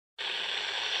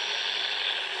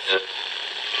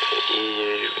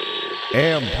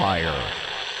Ampire.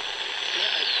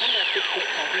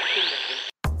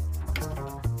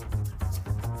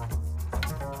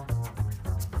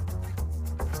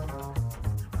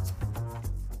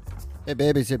 Hey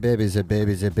babies, hey babies, hey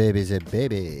babies, hey babies, hey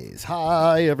babies.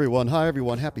 Hi everyone,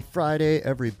 happy Friday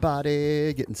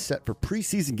everybody. Getting set for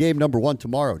preseason game number 1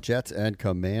 tomorrow, Jets and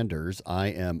Commanders. I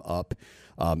am up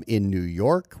in New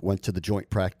York, went to the joint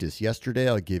practice yesterday.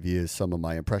 I'll give you some of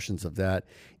my impressions of that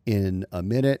in a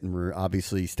minute, and we're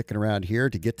obviously sticking around here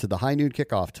to get to the high noon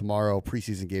kickoff tomorrow,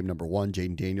 preseason game number 1.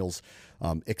 Jaden Daniels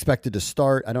expected to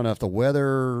start. I don't know if the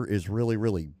weather is really,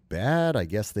 really bad. I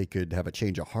guess they could have a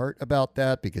change of heart about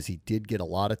that because he did get a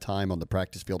lot of time on the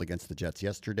practice field against the Jets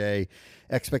yesterday.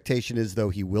 Expectation is, though,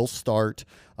 he will start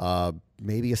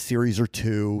maybe a series or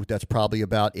two. That's probably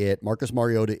about it. Marcus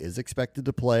Mariota is expected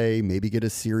to play, maybe get a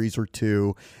series or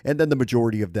two, and then the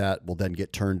majority of that will then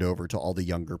get turned over to all the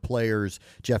younger players.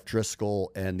 Jeff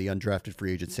Driscoll and the undrafted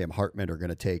free agent Sam Hartman are going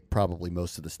to take probably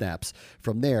most of the snaps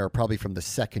from there, probably from the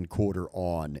second quarter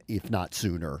on, if not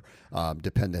sooner,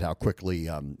 depending how quickly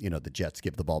the Jets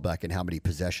give the ball back and how many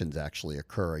possessions actually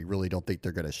occur. I really don't think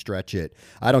they're going to stretch it.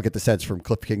 I don't get the sense from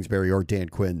Cliff Kingsbury or Dan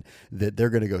Quinn that they're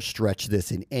going to go stretch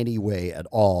this in any way at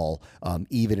all,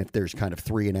 even if there's kind of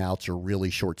 3 and outs or really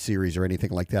short series or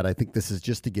anything like that. I think this is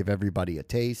just to give everybody a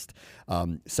taste.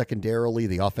 Secondarily,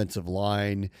 the offensive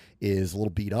line is a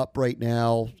little beat up right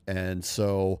now, and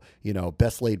so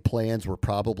best laid plans were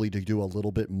probably to do a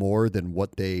little bit more than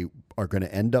what they are going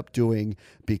to end up doing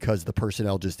because the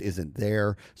personnel just isn't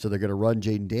there. So they're going to run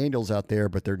Jaden Daniels out there,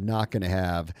 but they're not going to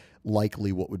have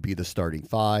likely what would be the starting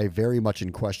 5. Very much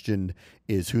in question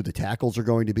is who the tackles are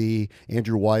going to be.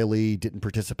 Andrew Wiley didn't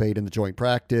participate in the joint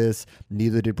practice.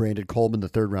 Neither did Brandon Coleman, the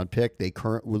 3rd-round pick. They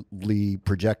currently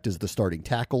project as the starting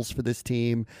tackles for this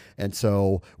team. And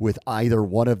so with either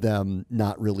one of them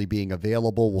not really being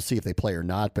available, we'll see if they play or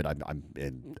not, but I'm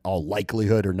in all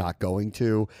likelihood are not going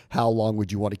to. How long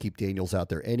would you want to keep Daniels out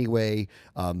there anyway?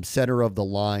 Center of the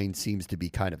line seems to be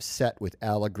kind of set with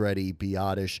Allegretti,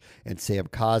 Biotish, and Sam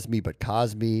Cosmi, but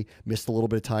Cosmi missed a little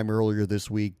bit of time earlier this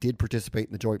week, did participate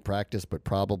in the joint practice, but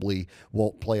probably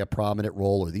won't play a prominent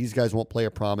role, or these guys won't play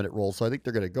a prominent role. So I think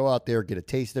they're going to go out there, get a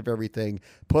taste of everything,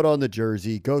 put on the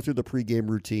jersey, go through the pregame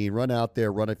routine, run out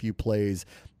there, run a few plays,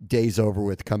 day's over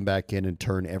with, come back in and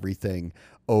turn everything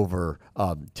over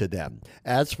to them.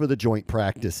 As for the joint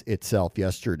practice itself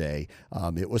yesterday,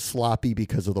 it was sloppy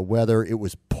because of the weather. It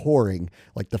was pouring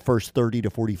like the first 30 to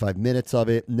 45 minutes of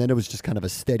it, and then it was just kind of a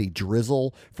steady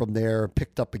drizzle from there,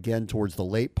 picked up again towards the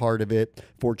late part of it.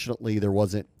 Fortunately, there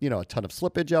wasn't, a ton of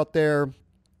slippage out there.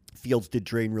 Fields did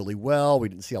drain really well. We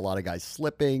didn't see a lot of guys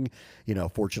slipping.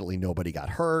 Fortunately, nobody got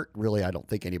hurt. Really, I don't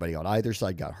think anybody on either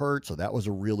side got hurt, so that was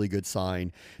a really good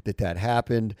sign that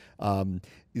happened.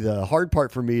 The hard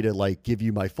part for me to give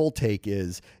you my full take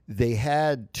is they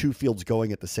had 2 fields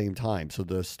going at the same time. So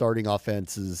the starting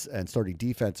offenses and starting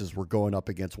defenses were going up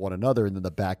against one another, and then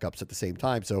the backups at the same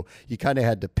time. So you kind of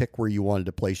had to pick where you wanted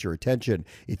to place your attention.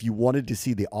 If you wanted to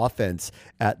see the offense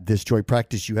at this joint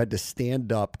practice, you had to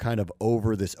stand up kind of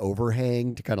over this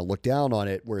overhang to kind of look down on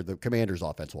it where the Commanders'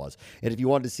 offense was. And if you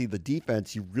wanted to see the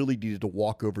defense, you really needed to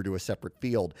walk over to a separate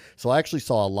field. So I actually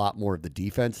saw a lot more of the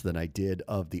defense than I did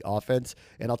of the offense.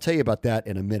 And I'll tell you about that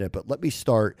in a minute, but let me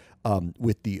start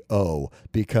with the O,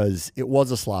 because it was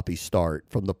a sloppy start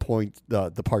from the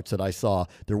parts that I saw.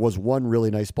 There was one really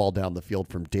nice ball down the field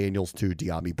from Daniels to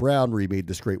De'Ami Brown where he made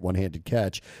this great one-handed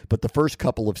catch. But the first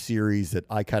couple of series that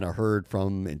I kind of heard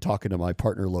from and talking to my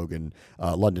partner Logan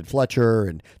London Fletcher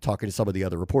and talking to some of the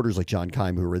other reporters like John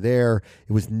Keim who were there,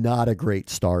 it was not a great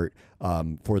start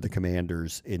for the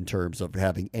Commanders in terms of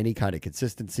having any kind of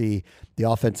consistency. The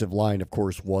offensive line, of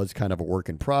course, was kind of a work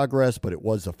in progress, but it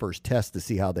was the first test to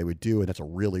see how they would do, and that's a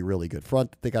really, really good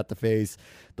front that they got to face.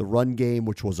 The run game,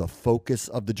 which was a focus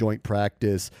of the joint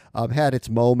practice, had its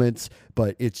moments,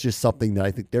 but it's just something that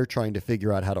I think they're trying to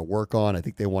figure out how to work on. I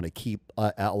think they want to keep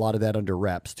a lot of that under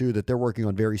wraps, too, that they're working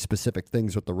on very specific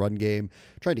things with the run game,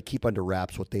 trying to keep under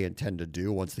wraps what they intend to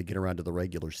do once they get around to the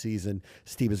regular season.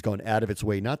 This team has gone out of its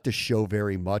way not to show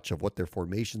very much of what their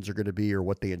formations are going to be or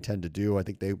what they intend to do. I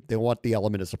think they want the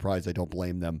element of surprise. I don't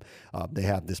blame them. They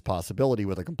have this possibility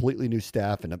with a completely new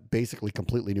staff and a basically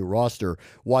completely new roster.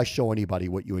 Why show anybody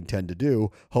what you intend to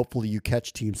do? Hopefully you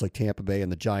catch teams like Tampa Bay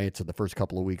and the Giants in the first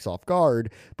couple of weeks off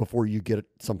guard before you get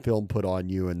some film put on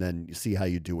you, and then you see how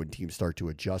you do when teams start to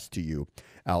adjust to you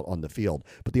out on the field.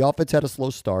 But the offense had a slow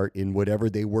start in whatever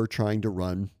they were trying to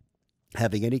run.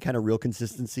 Having any kind of real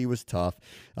consistency was tough.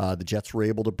 The Jets were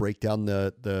able to break down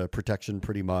the protection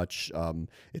pretty much.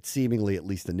 It seemingly, at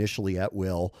least initially, at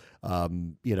will.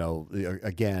 Again,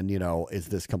 is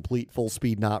this complete full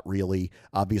speed? Not really.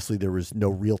 Obviously, there was no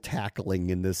real tackling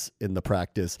in the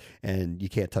practice, and you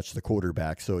can't touch the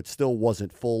quarterback. So it still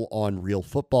wasn't full on real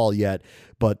football yet.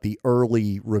 But the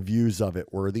early reviews of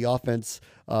it were the offense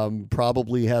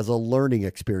probably has a learning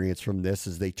experience from this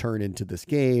as they turn into this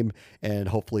game, and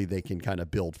hopefully they can kind of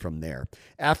build from there.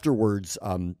 Afterwards,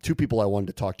 two people I wanted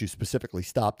to talk to specifically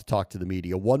stopped to talk to the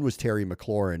media. One was Terry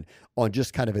McLaurin on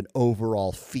just kind of an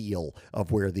overall feel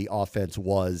of where the offense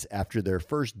was after their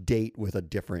first date with a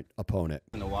different opponent.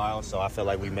 In a while, so I feel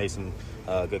like we made some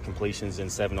good completions in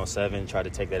 7-on-7, tried to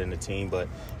take that in the team. But,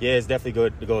 yeah, it's definitely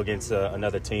good to go against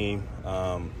another team.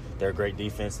 They're a great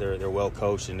defense. They're well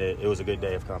coached, and it was a good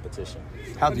day of competition.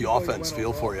 How'd the offense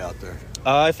feel for you out there?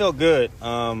 It felt good.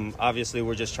 Obviously,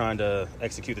 we're just trying to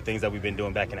execute the things that we've been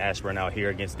doing back in Ashburn out here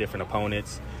against different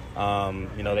opponents.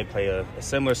 They play a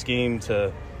similar scheme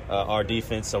to our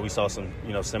defense, so we saw some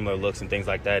similar looks and things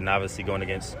like that. And obviously going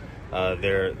against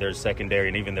their secondary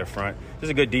and even their front, it's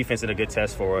a good defense and a good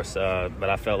test for us. But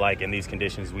I felt like in these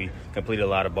conditions we completed a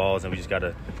lot of balls, and we just got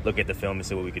to look at the film and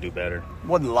see what we could do better. It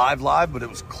wasn't live, but it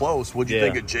was close. What do you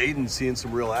think of Jaden seeing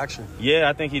some real action? Yeah,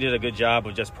 I think he did a good job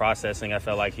of just processing. I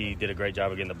felt like he did a great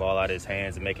job of getting the ball out of his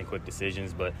hands and making quick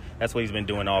decisions. But that's what he's been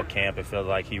doing all camp. It feels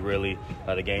like he really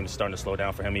the game is starting to slow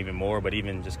down for him even more. But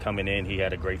even just coming in, he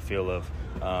had a great feel of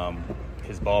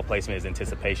his ball placement, his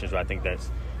anticipation. So I think that's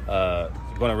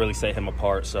going to really set him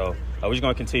apart. So we're just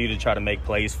going to continue to try to make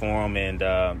plays for him, and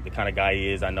the kind of guy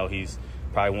he is, I know he's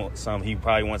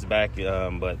probably wants back,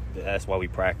 but that's why we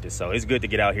practice. So it's good to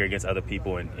get out here against other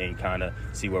people and kind of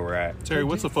see where we're at. Terry,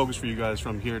 what's the focus for you guys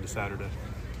from here to Saturday?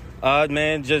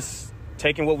 Man, just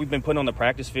taking what we've been putting on the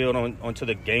practice field onto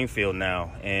the game field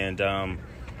now. And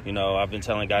I've been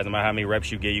telling guys, no matter how many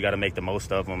reps you get, you got to make the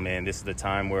most of them. And this is the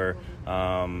time where,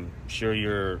 sure,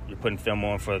 you're putting film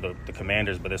on for the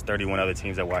Commanders, but there's 31 other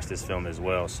teams that watch this film as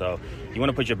well. So you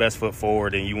want to put your best foot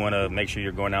forward, and you want to make sure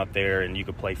you're going out there and you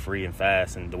can play free and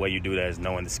fast. And the way you do that is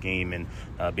knowing the scheme and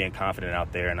being confident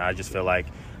out there. And I just feel like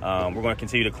we're going to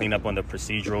continue to clean up on the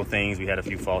procedural things. We had a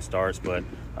few false starts, but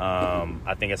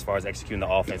I think as far as executing the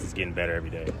offense, it's getting better every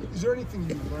day. Is there anything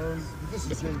you learned? This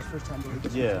is James' first time doing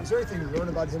this. Yeah. Is there anything you learned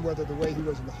about him, whether the way he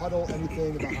was in the huddle,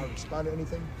 anything about how he responded,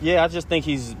 anything? Yeah, I just think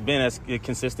he's been as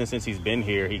consistent since he's been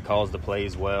here. He calls the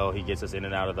plays well. He gets us in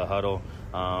and out of the huddle.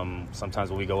 Sometimes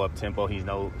when we go up tempo, he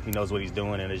knows what he's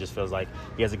doing, and it just feels like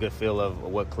he has a good feel of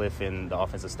what Cliff and the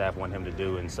offensive staff want him to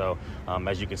do. And so,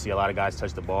 as you can see, a lot of guys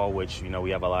touch the ball, which we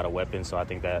have a lot of weapons. So I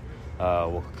think that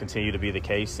will continue to be the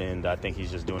case, and I think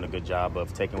he's just doing a good job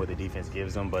of taking what the defense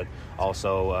gives him, but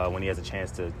also when he has a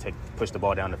chance to push the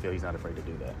ball down the field, he's not afraid to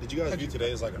do that. Did you guys view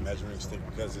today as like a measuring stick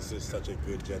because this is such a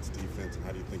good Jets defense, and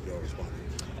how do you think you'll respond?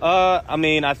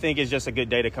 I think it's just a good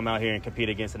day to come out here and compete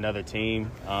against another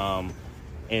team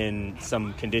in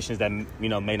some conditions that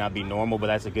may not be normal, but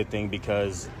that's a good thing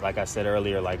because, like I said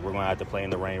earlier, we're going to have to play in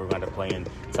the rain, we're going to play in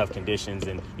tough conditions,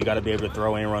 and you got to be able to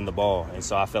throw and run the ball. And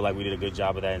so I feel like we did a good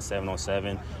job of that in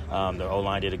 7-on-7. The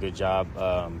O-line did a good job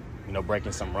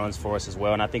breaking some runs for us as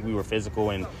well. And I think we were physical,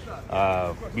 and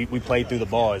we played through the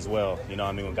ball as well.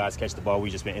 When guys catch the ball,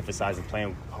 we've just been emphasizing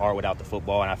playing hard without the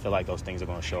football, and I feel like those things are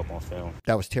going to show up on film.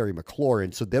 That was Terry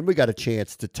McLaurin. So then we got a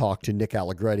chance to talk to Nick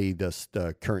Allegretti,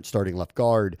 the current starting left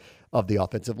guard of the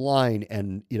offensive line.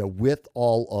 And, with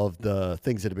all of the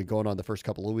things that have been going on the first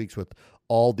couple of weeks, with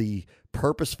all the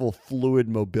purposeful fluid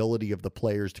mobility of the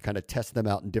players to kind of test them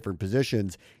out in different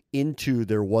positions,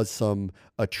 there was some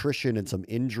attrition and some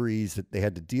injuries that they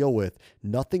had to deal with.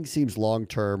 Nothing seems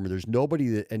long-term. There's nobody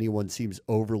that anyone seems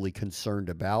overly concerned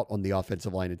about on the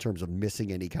offensive line in terms of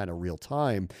missing any kind of real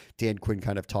time. Dan Quinn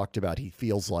kind of talked about he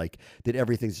feels like that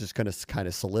everything's just going to kind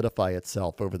of solidify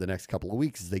itself over the next couple of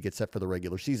weeks as they get set for the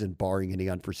regular season, barring any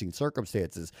unforeseen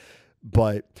circumstances.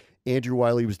 But Andrew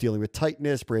Wiley was dealing with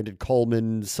tightness. Brandon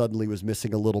Coleman suddenly was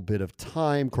missing a little bit of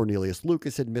time. Cornelius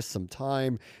Lucas had missed some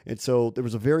time. And so there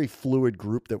was a very fluid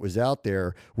group that was out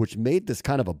there, which made this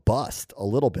kind of a bust a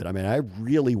little bit. I mean, I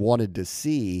really wanted to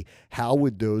see how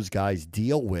would those guys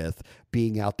deal with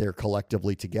being out there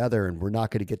collectively together, and we're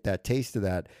not going to get that taste of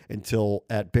that until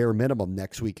at bare minimum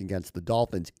next week against the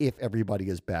Dolphins if everybody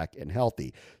is back and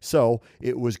healthy. So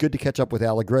it was good to catch up with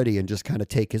Allegretti and just kind of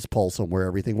take his pulse on where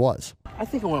everything was. I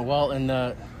think it went well, and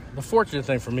the fortunate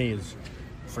thing for me is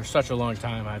for such a long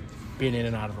time I've been in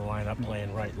and out of the lineup,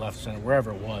 playing right, left, center,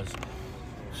 wherever it was.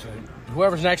 So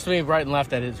whoever's next to me, right and left,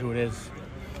 that is who it is.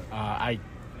 I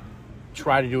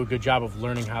try to do a good job of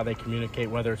learning how they communicate,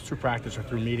 whether it's through practice or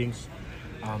through meetings,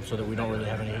 so that we don't really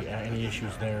have any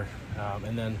issues there.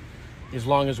 And then as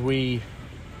long as we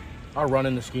are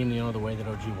running the scheme, the way that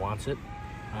OG wants it,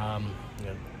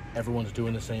 everyone's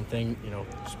doing the same thing,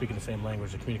 speaking the same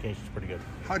language, the communication is pretty good.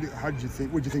 How did you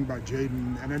think? What did you think about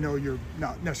Jaden? And I know you're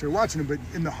not necessarily watching him, but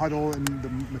in the huddle and the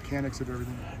mechanics of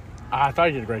everything. I thought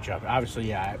he did a great job. Obviously,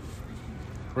 yeah.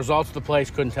 Results of the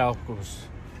plays, couldn't tell. It was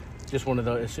just one of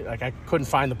those. Like, I couldn't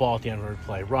find the ball at the end of every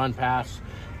play. Run, pass.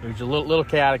 It was a little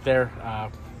chaotic there,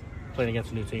 playing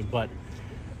against a new team, but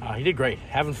he did great,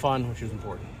 having fun, which is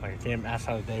important. Like, I can't ask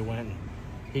how the day went.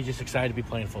 He's just excited to be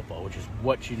playing football, which is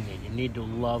what you need. You need to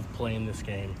love playing this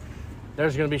game.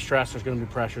 There's going to be stress, there's going to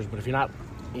be pressures, but if you're not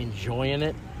enjoying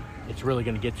it, it's really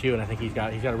going to get to you, and I think he's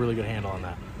got a really good handle on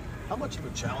that. How much of a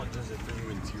challenge is it for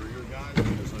you interior guys?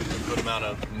 There's a good amount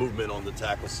of movement on the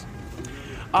tackles.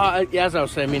 As I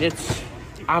was saying,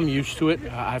 I'm used to it.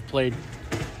 I've played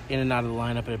in and out of the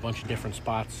lineup at a bunch of different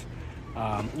spots.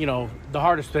 The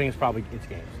hardest thing is probably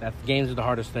games. Games are the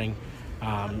hardest thing.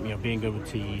 Being good with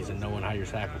T's and knowing how your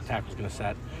tackle's going to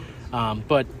set.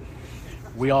 But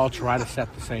we all try to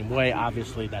set the same way.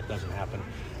 Obviously, that doesn't happen.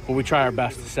 But we try our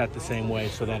best to set the same way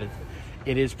so that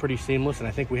it is pretty seamless. And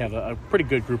I think we have a pretty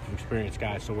good group of experienced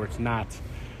guys, so where it's not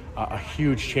a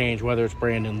huge change, whether it's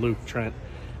Brandon, Luke, Trent,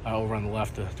 over on the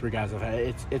left, the three guys I've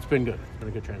had. It's been good. It's been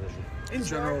a good transition. In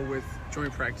general, with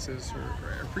joint practices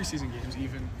or preseason games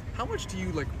even, how much do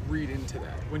you read into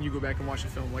that when you go back and watch the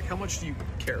film? How much do you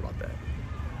care about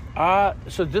that?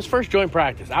 So this first joint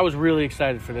practice, I was really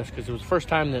excited for this because it was the first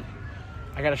time that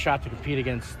I got a shot to compete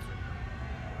against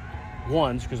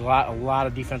ones, because a lot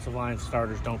of defensive line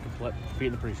starters don't compete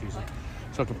in the preseason.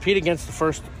 So compete against the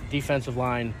first defensive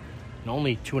line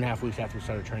only 2.5 weeks after we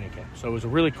started training camp. So it was a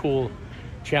really cool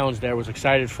challenge there. I was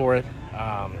excited for it.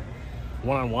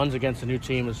 One-on-ones against a new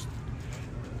team is,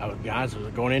 I would be honest,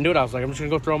 going into it, I was like, I'm just going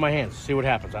to go throw my hands, see what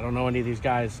happens. I don't know any of these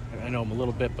guys. I know them a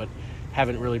little bit, but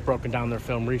haven't really broken down their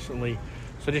film recently.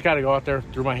 So I just got to go out there,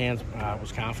 threw my hands,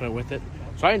 was confident with it.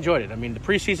 So I enjoyed it. The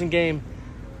preseason game,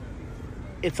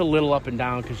 it's a little up and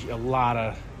down because a lot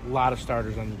of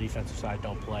starters on the defensive side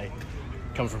don't play.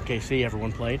 Coming from KC,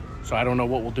 everyone played. So I don't know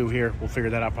what we'll do here. We'll figure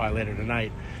that out probably later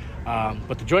tonight.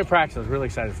 But the joint practice I was really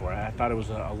excited for. I thought it was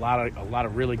a lot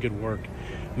of really good work.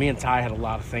 Me and Ty had a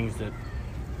lot of things that,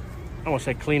 I don't want to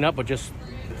say clean up, but just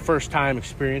first time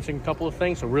experiencing a couple of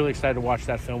things. So really excited to watch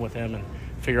that film with him and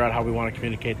figure out how we want to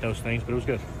communicate those things. But it was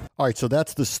good. All right, so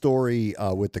that's the story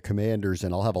with the Commanders,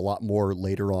 and I'll have a lot more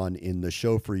later on in the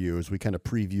show for you as we kind of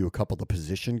preview a couple of the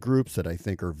position groups that I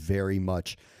think are very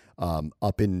much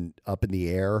up in the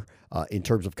air in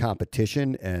terms of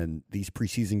competition, and these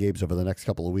preseason games over the next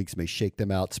couple of weeks may shake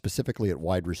them out, specifically at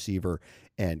wide receiver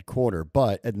and corner.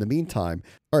 But in the meantime,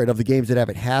 all right, of the games that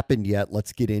haven't happened yet,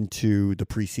 let's get into the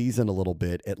preseason a little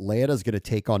bit. Atlanta's going to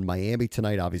take on Miami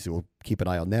tonight. Obviously, we'll keep an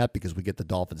eye on that because we get the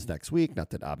Dolphins next week.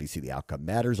 Not that obviously the outcome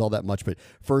matters all that much, but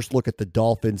first look at the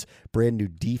Dolphins' brand new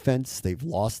defense. They've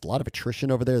lost a lot of attrition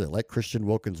over there. They let Christian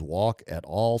Wilkins walk at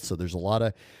all, so there's a lot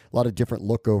of different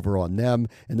look over on them.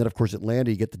 And then, of course,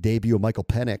 Atlanta, you get the debut of Michael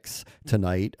Penix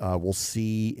tonight. We'll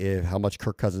see how much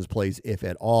Kirk Cousins plays, if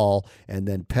at all. And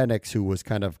then Penix, who was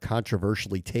kind of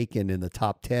controversially taken in the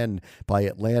top 10 by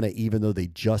Atlanta, even though they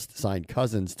just signed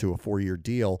Cousins to a 4-year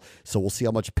deal. So we'll see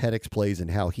how much Penix plays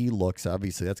and how he looks.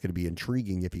 Obviously, that's going to be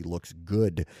intriguing if he looks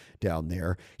good down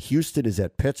there. Houston is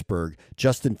at Pittsburgh.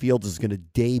 Justin Fields is going to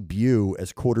debut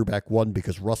as quarterback one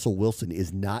because Russell Wilson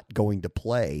is not going to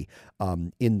play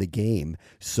in the game.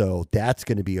 So that's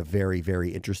going to be a very,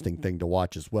 very interesting thing to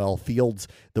watch as well. Fields,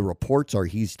 the reports are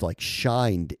he's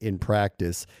shined in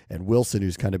practice, and Wilson,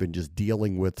 who's kind of been just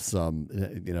dealing with some,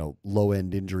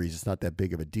 low-end injuries, it's not that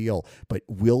big of a deal. But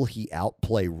will he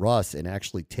outplay Russ and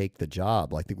actually take the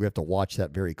job? I think we have to watch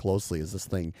that very closely as this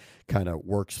thing kind of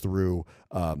works through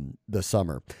the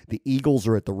summer. The Eagles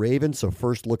are at the Ravens. So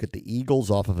first look at the Eagles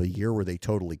off of a year where they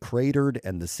totally cratered,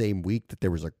 and the same week that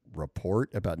there was a report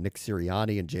about Nick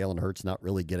Sirianni and Jalen Hurts not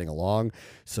really getting along.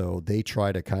 So they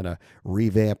try to kind of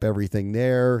revamp everything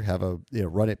there, have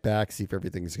run it back, see if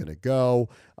everything's going to go.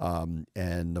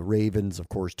 And the Ravens, of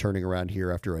course, turning around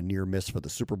here after a near miss for the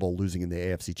Super Bowl, losing in the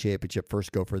AFC Championship.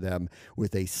 First go for them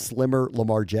with a slimmer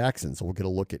Lamar Jackson. So we'll get a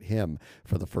look at him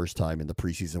for the first time in the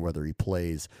preseason, whether he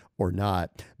plays or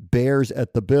not. Bears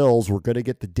at the Bills. We're going to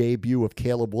get the debut of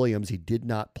Caleb Williams. He did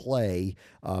not play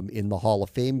in the Hall of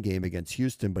Fame game against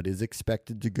Houston, but but is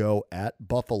expected to go at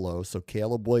Buffalo. So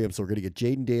Caleb Williams, so we're going to get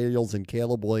Jaden Daniels and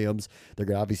Caleb Williams. They're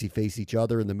going to obviously face each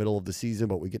other in the middle of the season,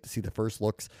 but we get to see the first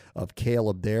looks of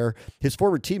Caleb there. His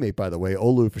former teammate, by the way,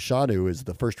 Olu Fashanu, is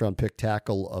the first-round pick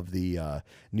tackle of the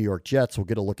New York Jets. We'll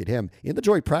get a look at him. In the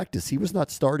joint practice, he was not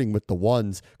starting with the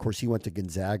ones. Of course, he went to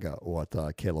Gonzaga with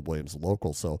Caleb Williams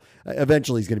local, so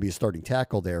eventually he's going to be a starting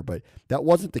tackle there, but that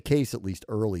wasn't the case, at least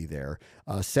early there.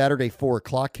 Saturday, 4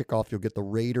 o'clock kickoff, you'll get the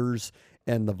Raiders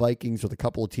and the Vikings with a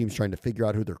couple of teams trying to figure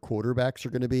out who their quarterbacks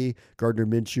are going to be. Gardner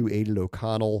Minshew, Aiden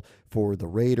O'Connell for the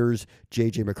Raiders,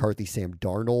 J.J. McCarthy, Sam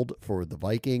Darnold for the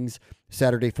Vikings.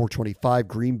 Saturday, 4:25,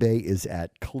 Green Bay is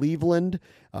at Cleveland.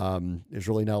 There's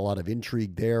really not a lot of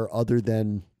intrigue there other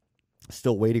than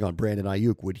still waiting on Brandon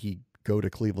Ayuk. Would he go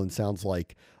to Cleveland? Sounds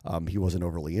like he wasn't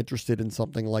overly interested in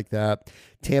something like that.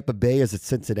 Tampa Bay is at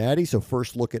Cincinnati. So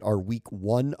first look at our week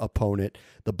 1 opponent,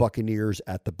 the Buccaneers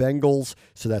at the Bengals.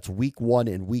 So that's week 1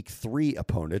 and week 3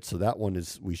 opponents. So that one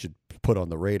is, we should put on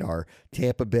the radar.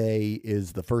 Tampa Bay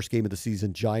is the first game of the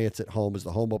season. Giants at home is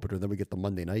the home opener. Then we get the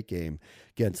Monday night game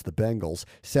against the Bengals.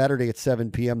 Saturday at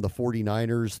 7 p.m., the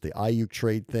 49ers, the Ayuk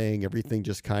trade thing, everything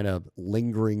just kind of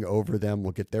lingering over them.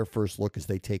 We'll get their first look as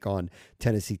they take on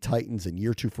Tennessee Titans in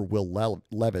year 2 for Will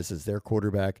Levis as their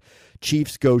quarterback.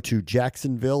 Chiefs go to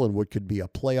Jacksonville in what could be a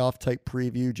playoff type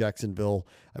preview. Jacksonville,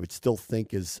 I would still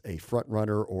think, is a front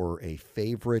runner or a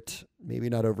favorite, maybe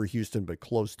not over Houston, but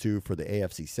close to, for the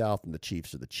AFC South, and the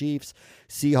Chiefs are the Chiefs.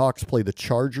 Seahawks play the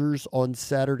Chargers on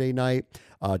Saturday night.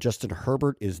 Justin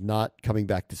Herbert is not coming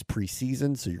back this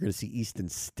preseason, so you're going to see Easton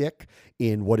Stick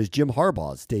in what is Jim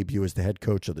Harbaugh's debut as the head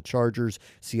coach of the Chargers.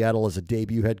 Seattle is a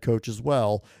debut head coach as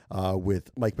well, with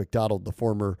Mike McDonald, the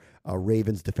former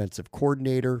Ravens defensive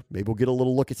coordinator. Maybe we'll get a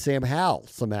little look at Sam Howell,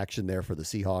 some action there for the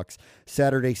Seahawks.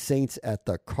 Saturday, Saints at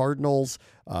the Cardinals,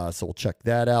 so we'll check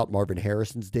that out. Marvin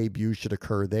Harrison's debut should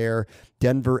occur there.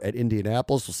 Denver at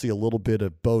Indianapolis. We'll see a little bit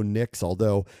of Bo Nix,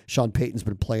 although Sean Payton's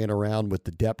been playing around with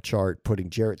the depth chart, putting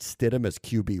Jarrett Stidham as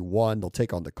QB1. They'll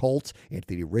take on the Colts.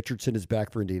 Anthony Richardson is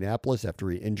back for Indianapolis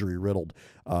after an injury-riddled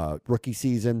rookie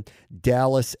season.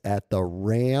 Dallas at the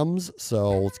Rams.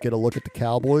 So let's get a look at the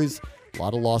Cowboys. A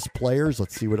lot of lost players.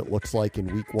 Let's see what it looks like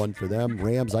in week 1 for them.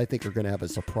 Rams, I think, are going to have a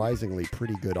surprisingly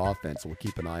pretty good offense, so we'll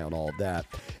keep an eye on all of that.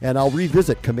 And I'll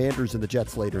revisit Commanders and the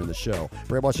Jets later in the show.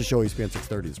 Bram, watch the show, ESPN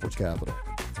 630, the Sports Capital.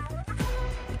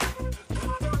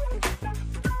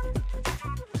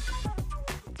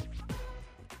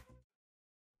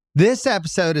 This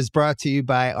episode is brought to you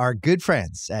by our good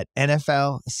friends at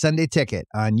NFL Sunday Ticket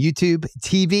on YouTube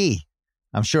TV.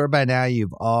 I'm sure by now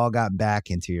you've all gotten back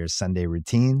into your Sunday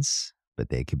routines, but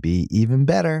they could be even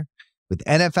better. With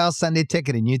NFL Sunday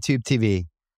Ticket and YouTube TV,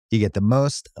 you get the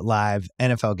most live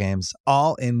NFL games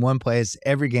all in one place,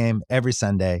 every game, every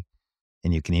Sunday.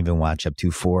 And you can even watch up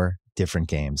to 4 different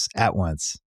games at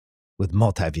once with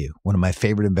multi-view, one of my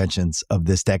favorite inventions of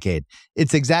this decade.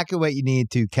 It's exactly what you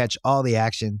need to catch all the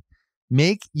action.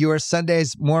 Make your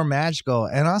Sundays more magical.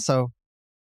 And also,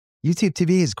 YouTube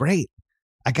TV is great.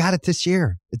 I got it this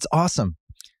year. It's awesome.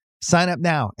 Sign up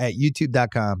now at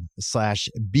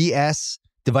youtube.com/BS.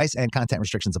 Device and content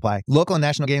restrictions apply. Local and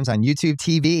national games on YouTube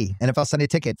TV. NFL Sunday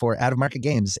Ticket for out-of-market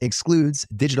games excludes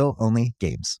digital-only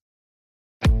games.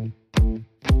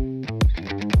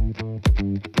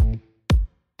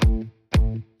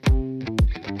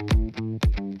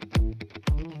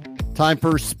 Time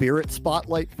for Spirit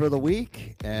Spotlight for the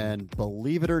week. And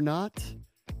believe it or not,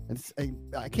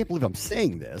 I can't believe I'm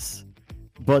saying this,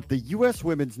 but the U.S.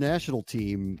 women's national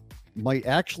team might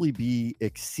actually be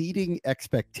exceeding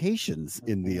expectations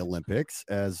in the Olympics,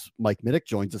 as Mike Minnich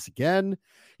joins us again.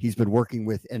 He's been working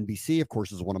with NBC, of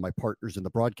course, as one of my partners in the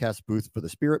broadcast booth for the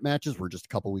Spirit matches. We're just a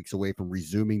couple weeks away from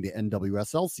resuming the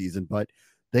NWSL season, but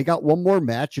they got one more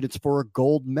match, and it's for a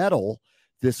gold medal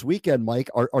this weekend. Mike,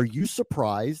 are you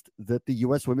surprised that the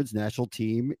U.S. women's national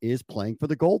team is playing for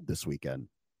the gold this weekend?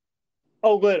 A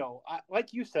little.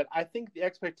 Like you said, I think the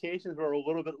expectations were a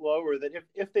little bit lower. That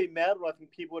if they medaled, I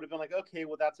think people would have been like, okay,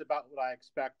 well, that's about what I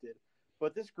expected.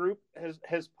 But this group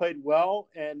has played well,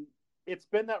 and it's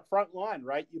been that front line,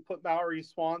 right? You put Mallory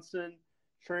Swanson,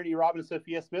 Trinity Rodman,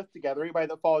 Sophia Smith together. Anybody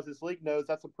that follows this league knows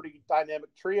that's a pretty dynamic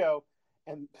trio.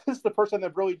 And this is the first time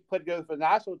they've really played together for the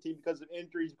national team because of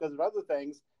injuries, because of other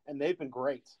things, and they've been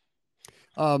great.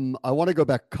 I want to go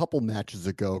back a couple matches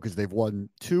ago because they've won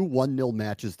 2 1-0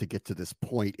 matches to get to this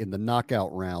point in the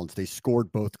knockout rounds. They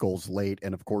scored both goals late.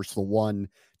 And of course, the one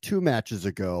 2 matches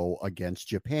ago against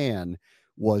Japan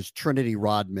was Trinity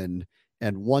Rodman.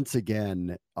 And once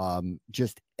again,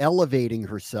 just elevating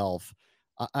herself.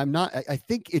 I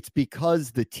think it's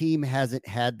because the team hasn't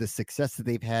had the success that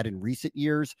they've had in recent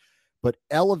years, but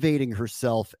elevating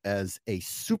herself as a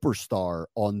superstar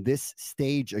on this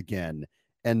stage again.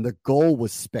 And the goal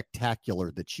was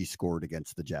spectacular that she scored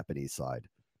against the Japanese side.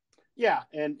 Yeah,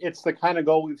 and it's the kind of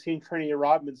goal we've seen Trinity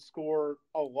Rodman score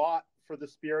a lot for the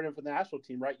Spirit and for the national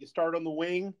team, right? You start on the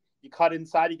wing, you cut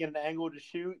inside, you get an angle to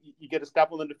shoot, you get a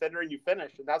step on the defender, and you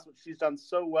finish. And that's what she's done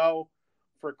so well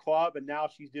for club, and now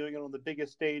she's doing it on the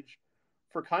biggest stage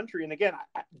for country. And again,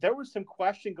 there was some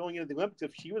question going into the Olympics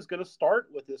if she was going to start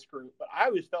with this group, but I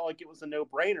always felt like it was a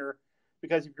no-brainer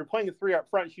because if you're playing the three up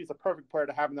front, she's a perfect player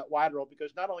to have in that wide role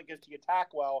because not only can she attack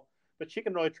well, but she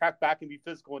can really track back and be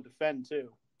physical and defend too.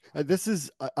 This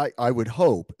is, I would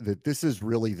hope that this is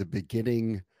really the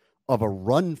beginning of a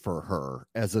run for her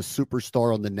as a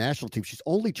superstar on the national team. She's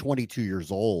only 22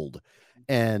 years old,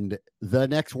 and the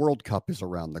next World Cup is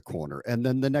around the corner. And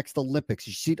then the next Olympics,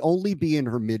 she'd only be in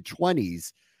her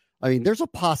mid-20s. I mean, there's a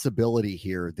possibility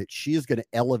here that she is going to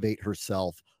elevate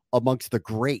herself amongst the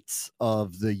greats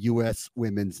of the U.S.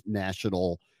 women's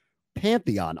national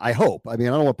pantheon. I hope. I mean,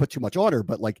 I don't want to put too much on her,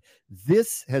 but like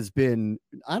this has been,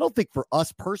 I don't think for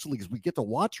us personally, because we get to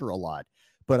watch her a lot,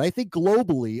 but I think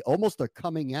globally, almost a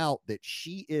coming out that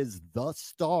she is the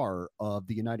star of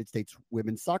the United States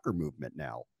women's soccer movement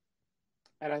now.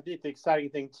 And I think the exciting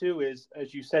thing too is,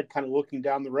 as you said, kind of looking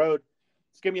down the road,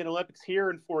 it's going to be an Olympics here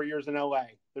in 4 years in LA.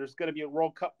 There's going to be a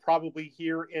World Cup probably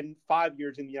here in 5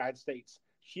 years in the United States.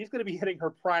 She's going to be hitting her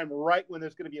prime right when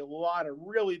there's going to be a lot of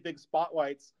really big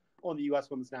spotlights on the U.S.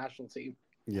 women's national team.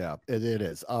 Yeah, it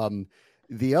is.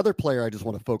 The other player I just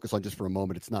want to focus on just for a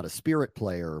moment, it's not a Spirit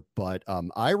player, but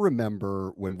I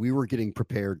remember when we were getting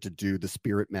prepared to do the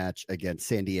Spirit match against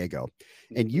San Diego,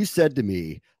 and you said to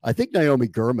me, I think Naomi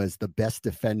Girma is the best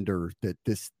defender that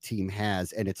this team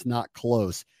has, and it's not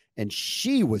close. And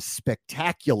she was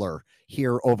spectacular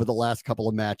here over the last couple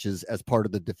of matches as part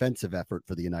of the defensive effort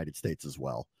for the United States as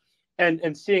well.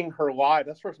 And seeing her live,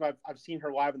 that's the first time I've seen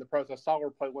her live in the pros. I saw her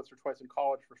play once or twice in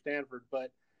college for Stanford,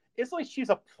 but it's like she's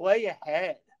a play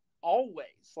ahead always.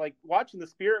 Like watching the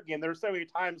Spirit game, there were so many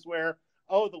times where,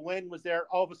 oh, the wind was there,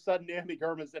 all of a sudden Naomi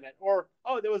Girma's in it. Or,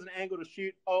 oh, there was an angle to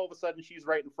shoot, all of a sudden she's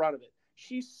right in front of it.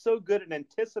 She's so good at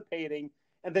anticipating,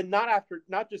 and then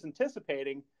not just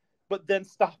anticipating, but then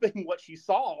stopping what she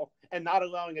saw and not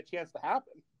allowing a chance to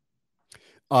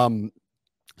happen.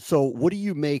 So what do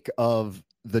you make of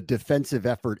the defensive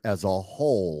effort as a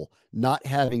whole, not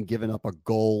having given up a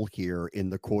goal here in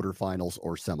the quarterfinals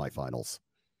or semifinals?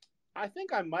 I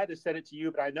think I might have said it to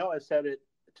you, but I know I said it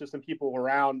to some people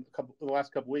around the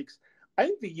last couple weeks. I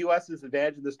think the U.S.'s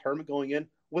advantage in this tournament going in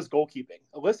was goalkeeping.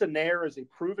 Alyssa Nair is a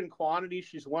proven quantity.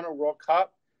 She's won a World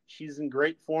Cup. She's in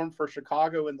great form for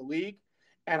Chicago in the league.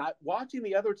 And watching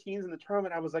the other teams in the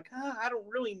tournament, I was like, I don't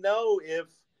really know if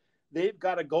they've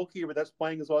got a goalkeeper that's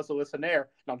playing as well as Alyssa Nair.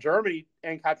 Now, Germany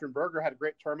and Katrin Berger had a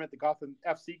great tournament. The Gotham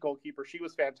FC goalkeeper, she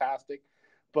was fantastic.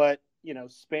 But, you know,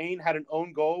 Spain had an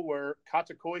own goal where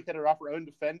Katakoi hit it off her own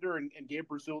defender and gave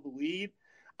Brazil the lead.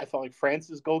 I felt like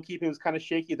France's goalkeeping was kind of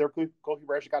shaky. Their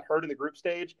goalkeeper actually got hurt in the group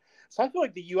stage. So I feel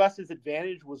like the U.S.'s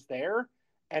advantage was there,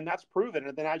 and that's proven.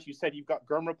 And then, as you said, you've got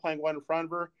Germa playing one in front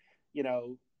of her. You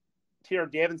know, Tierra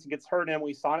Davidson gets hurt, and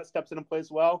Emily Sonnet steps in and plays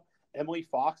well. Emily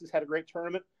Fox has had a great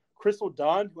tournament. Crystal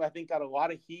Dunn, who I think got a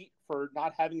lot of heat for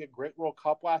not having a great World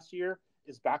Cup last year,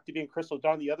 is back to being Crystal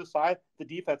Dunn on the other side. The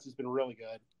defense has been really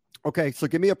good. Okay, so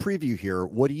give me a preview here.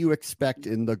 What do you expect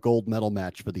in the gold medal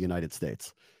match for the United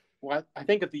States? Well, I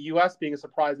think that the U.S. being a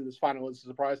surprise in this final is a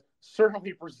surprise.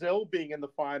 Certainly Brazil being in the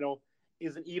final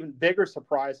is an even bigger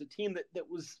surprise. A team that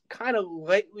was kind of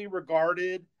lightly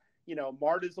regarded. You know,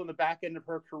 Marta's on the back end of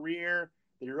her career.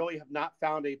 They really have not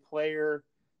found a player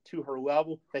to her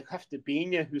level. They left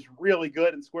Dabinia, who's really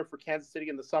good and scored for Kansas City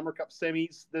in the Summer Cup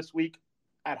semis this week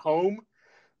at home.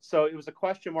 So it was a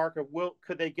question mark of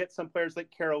could they get some players like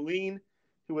Caroline,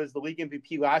 who was the league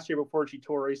MVP last year before she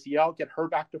tore her ACL, get her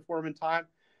back to form in time.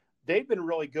 They've been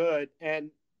really good.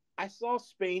 And I saw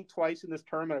Spain twice in this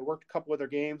tournament. I worked a couple of their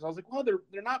games. I was like, well,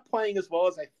 they're not playing as well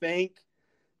as I think,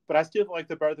 but I still feel like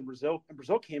they're better than Brazil. And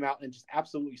Brazil came out and just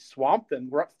absolutely swamped them.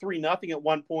 We're up 3-0 at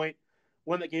one point,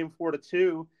 won the game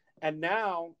 4-2. And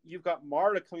now you've got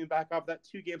Marta coming back off that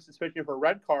 2-game suspension of her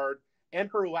red card and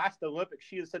her last Olympics.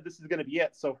 She has said this is going to be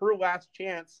it. So her last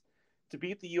chance to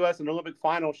beat the U.S. in an Olympic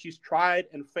final, she's tried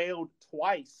and failed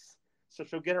twice. So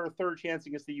she'll get her third chance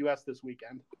against the U.S. this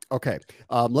weekend. Okay.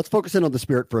 Let's focus in on the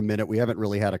Spirit for a minute. We haven't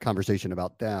really had a conversation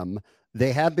about them.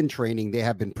 They have been training. They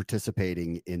have been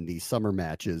participating in the summer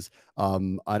matches.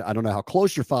 I don't know how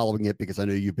close you're following it because I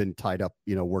know you've been tied up,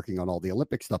 you know, working on all the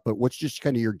Olympic stuff, but what's just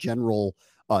kind of your general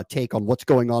take on what's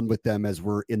going on with them as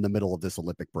we're in the middle of this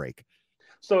Olympic break?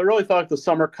 So I really felt like the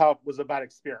Summer Cup was about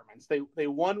experiments. They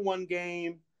won one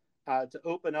game to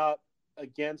open up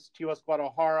against US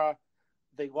Guadalajara.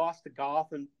 They lost to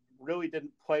Gotham, really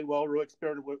didn't play well, really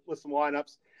experimented with some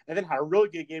lineups, and then had a really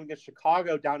good game against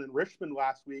Chicago down in Richmond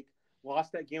last week.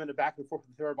 Lost that game in the back and forth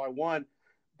and third by one.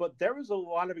 But there was a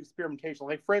lot of experimentation.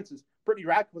 Like, for instance, Brittany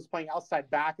Ratcliffe was playing outside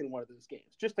back in one of those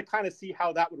games, just to kind of see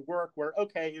how that would work, where,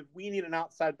 okay, if we need an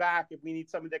outside back, if we need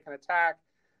somebody that can attack,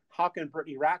 how can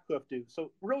Brittany Ratcliffe do?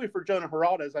 So really for Jonah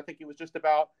Heraldes, I think it was just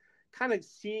about kind of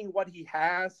seeing what he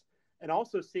has and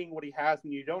also seeing what he has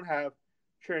when you don't have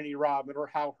Trinity Rodman or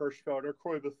Hal Hirschfeld or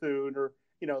Croy Bethune or,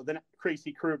 then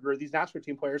Tracy Kruger, these national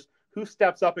team players who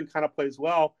steps up and kind of plays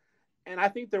well. And I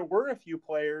think there were a few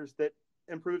players that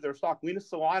improved their stock. Lena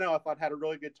Solano, I thought, had a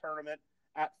really good tournament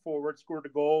at forward, scored a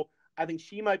goal. I think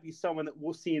she might be someone that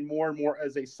we'll see more and more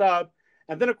as a sub.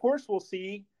 And then, of course, we'll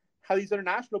see how these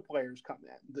international players come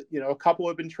in. A couple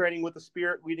have been training with the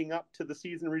Spirit leading up to the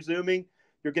season resuming.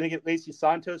 You're going to get Lacey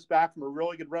Santos back from a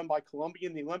really good run by Colombia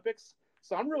in the Olympics.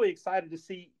 So I'm really excited to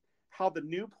see how the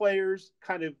new players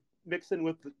kind of mix in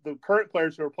with the current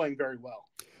players who are playing very well.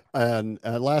 And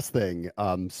last thing,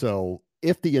 so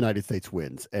if the United States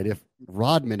wins and if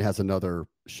Rodman has another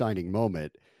shining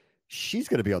moment, she's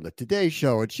going to be on the Today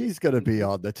Show and she's going to be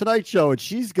on the Tonight Show and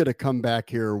she's going to come back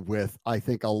here with, I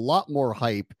think, a lot more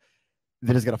hype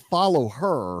that is going to follow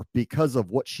her because of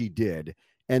what she did.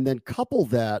 And then couple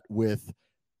that with,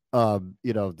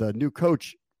 the new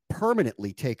coach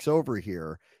permanently takes over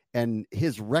here and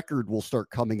his record will start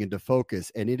coming into focus.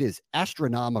 And it is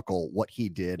astronomical what he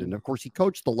did. And of course, he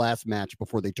coached the last match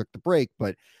before they took the break. But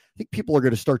I think people are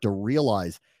going to start to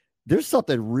realize there's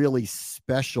something really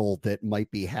special that might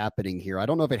be happening here. I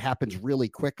don't know if it happens really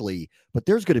quickly, but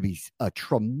there's going to be a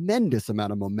tremendous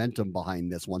amount of momentum behind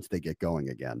this once they get going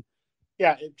again.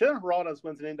 Yeah, if Jonah Heraldes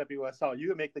wins an NWSL, you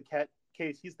can make the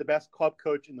case he's the best club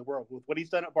coach in the world. With what he's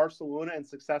done at Barcelona and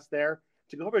success there,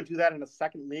 to go over and do that in a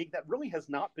second league, that really has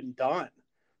not been done.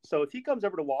 So if he comes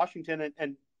over to Washington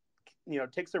and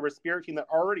takes over a Spirit team that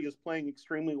already is playing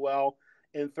extremely well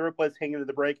in third place hanging to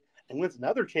the break and wins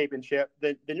another championship,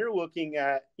 then you're looking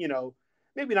at,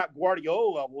 maybe not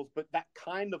Guardiola levels, but that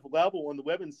kind of level on the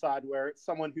women's side where it's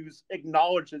someone who's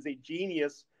acknowledged as a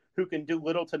genius who can do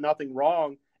little to nothing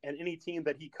wrong. And any team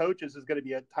that he coaches is going to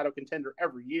be a title contender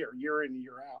every year in and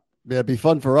year out. Yeah, it'd be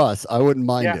fun for us. I wouldn't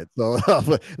mind it. So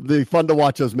it'd be fun to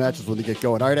watch those matches when they get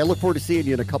going. All right, I look forward to seeing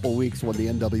you in a couple of weeks when the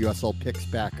NWSL picks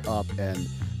back up and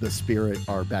the Spirit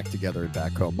are back together and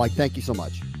back home. Mike, thank you so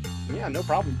much. Yeah, no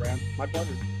problem, Bram. My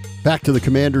pleasure. Back to the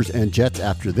Commanders and Jets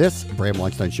after this. Bram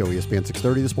Weinstein Show, ESPN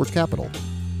 630, the Sports Capital.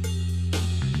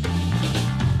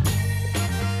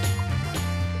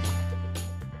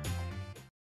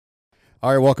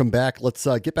 All right, welcome back. Let's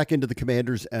get back into the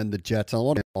Commanders and the Jets. I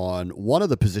want to on one of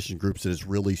the position groups that has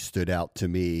really stood out to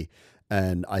me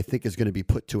and I think is going to be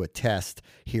put to a test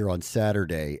here on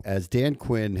Saturday. As Dan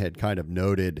Quinn had kind of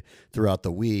noted throughout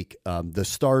the week, the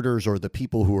starters or the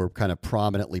people who are kind of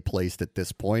prominently placed at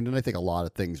this point, and I think a lot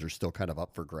of things are still kind of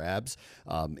up for grabs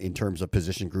in terms of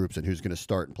position groups and who's going to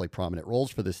start and play prominent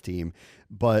roles for this team.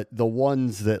 But the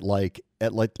ones that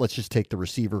let's just take the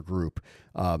receiver group.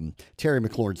 Terry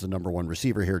McLaurin's the number one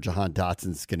receiver here. Jahan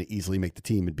Dotson's going to easily make the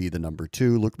team and be the number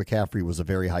two. Luke McCaffrey was a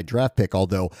very high draft pick,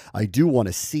 although I do want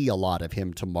to see a lot of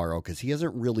him tomorrow because he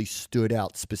hasn't really stood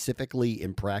out specifically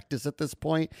in practice at this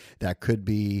point. That could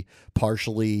be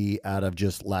partially out of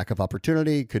just lack of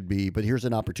opportunity, could be, but here's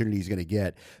an opportunity he's going to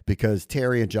get because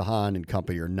Terry and Jahan and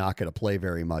company are not going to play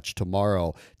very much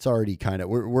tomorrow. It's already kind of,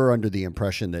 we're under the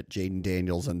impression that Jaden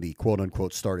Daniels and the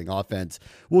quote-unquote starting offense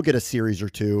will get a series or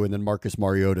two, and then Marcus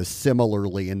Mariota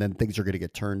similarly, and then things are going to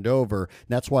get turned over. And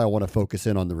that's why I want to focus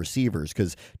in on the receivers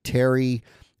because Terry,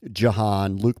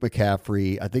 Jahan, Luke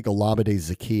McCaffrey, I think Olamide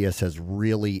Zaccheaus has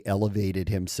really elevated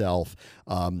himself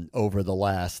over the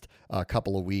last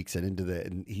couple of weeks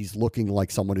and he's looking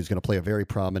like someone who's going to play a very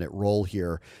prominent role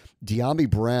here. De'Ami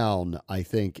Brown, I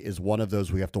think, is one of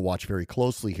those we have to watch very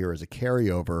closely here as a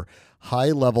carryover.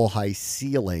 High level, high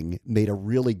ceiling, made a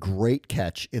really great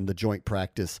catch in the joint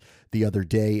practice the other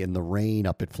day in the rain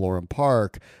up at Florham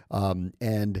Park.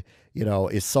 And,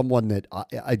 is someone that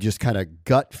I just kind of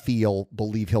gut feel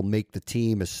believe he'll make the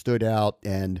team, has stood out.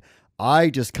 And I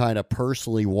just kind of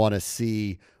personally want to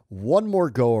see one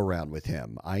more go around with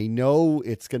him. I know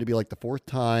it's going to be like the fourth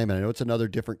time, and I know it's another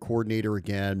different coordinator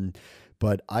again.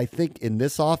 But I think in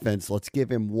this offense, let's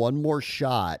give him one more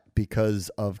shot because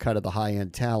of kind of the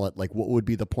high-end talent. Like, what would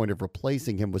be the point of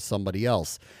replacing him with somebody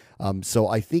else? So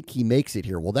I think he makes it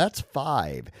here. Well, that's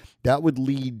 5. That would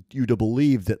lead you to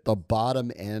believe that the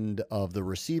bottom end of the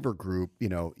receiver group,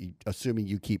 assuming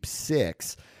you keep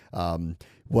 6,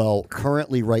 well,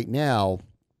 currently right now,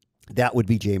 that would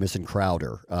be Jamison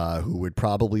Crowder, who would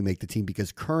probably make the team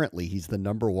because currently he's the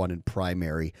number 1 in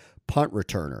primary punt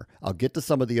returner. I'll get to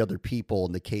some of the other people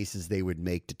and the cases they would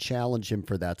make to challenge him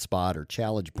for that spot or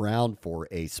challenge Brown for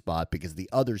a spot because the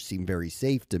others seem very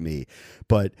safe to me.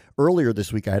 But earlier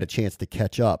this week, I had a chance to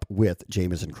catch up with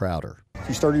Jamison Crowder.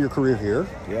 You started your career here,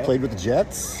 played with the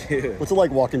Jets. What's it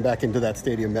like walking back into that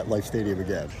stadium, MetLife Stadium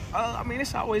again? I mean,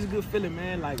 it's always a good feeling,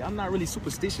 man. Like, I'm not really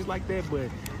superstitious like that, but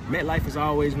MetLife is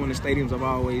always one of the stadiums I've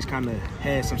always kind of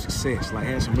had some success, like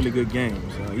had some really good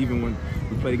games. Even when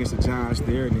we played against the Giants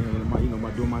there, and then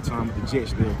during my time with the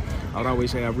Jets there, I would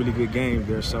always have really good games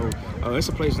there. So it's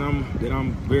a place that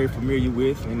I'm very familiar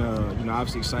with, and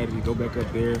obviously excited to go back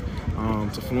up there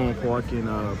to Florin Park, and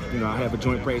I have a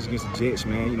joint practice against the Jets,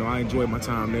 man. I enjoyed my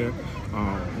time there.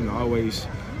 Always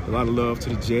a lot of love to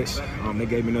the Jets. They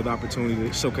gave me another opportunity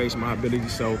to showcase my ability.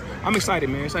 So I'm excited,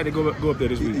 man. Excited to go up there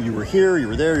this week. You were here, you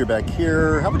were there, you're back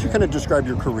here. How would you kind of describe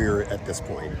your career at this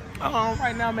point?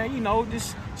 Right now, man,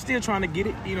 just still trying to get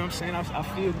it. You know what I'm saying? I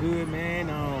feel good, man.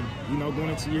 Going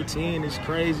into year 10 is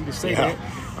crazy to say that.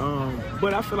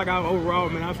 But I feel like overall,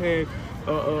 man, I've had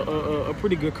a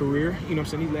pretty good career. You know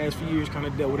what I'm saying? These last few years kind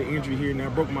of dealt with an injury here and there.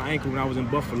 I broke my ankle when I was in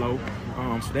Buffalo.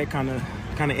 So that kind of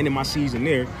ended my season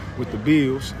there with the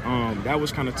Bills. That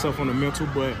was kind of tough on the mental,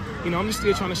 but I'm just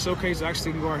still trying to showcase I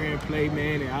still can go out here and play,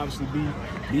 man, and obviously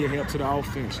be a help to the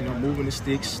offense. Moving the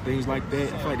sticks, things like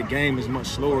that. I feel like the game is much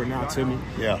slower now to me.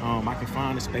 I can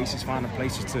find the spaces, find the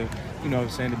places to,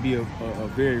 to be a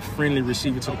very friendly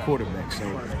receiver to the quarterback.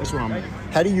 So that's where I'm at.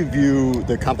 How do you view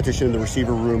the competition in the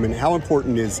receiver room, and how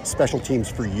important is special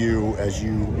teams for you as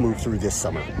you move through this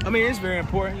summer? I mean, it's very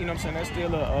important. That's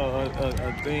still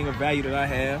a thing of value that I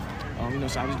have.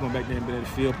 So I'm just going back there and be able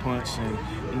to field punts and,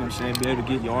 be able to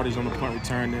get yardage on the punt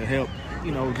return to help.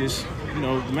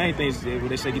 The main thing is what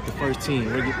they say, get the first 10.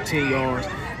 We'll get the 10 yards.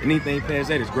 Anything past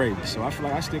that is great. So I feel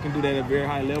like I still can do that at a very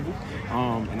high level.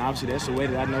 And obviously that's the way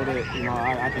that I know that,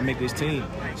 I can make this team.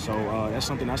 So that's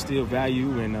something I still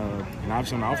value. And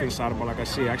obviously on the offensive side of the ball, like I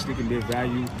said, I actually can be a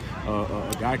value.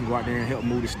 A guy can go out there and help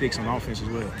move the sticks on offense as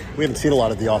well. We haven't seen a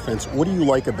lot of the offense. What do you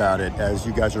like about it as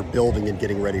you guys are building and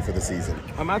getting ready for the season?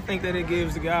 I think that it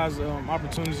gives the guys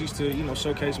opportunities to,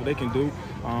 showcase what they can do.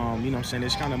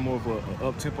 It's kind of more of a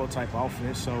up-tempo type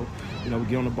offense. So, we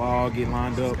get on the ball, get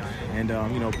lined up, and,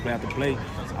 play after play.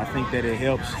 I think that it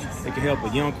helps. It can help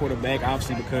a young quarterback,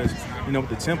 obviously, because, with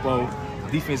the tempo,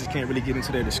 defenses can't really get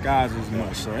into their disguise as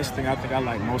much. So that's the thing I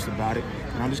like most about it.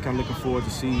 And I'm just kind of looking forward to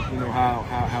see,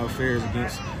 how it fares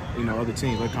against, other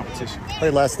teams, other competition. Hey,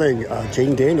 last thing,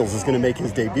 Jaden Daniels is going to make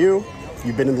his debut.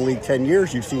 You've been in the league 10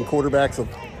 years. You've seen quarterbacks of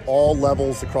all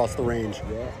levels across the range.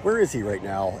 Where is he right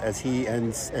now as he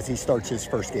starts his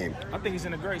first game? I think he's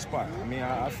in a great spot. I mean,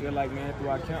 I feel like, man,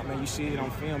 throughout camp, man, you see it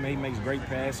on film, man, he makes great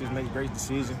passes, makes great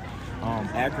decisions,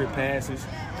 accurate passes,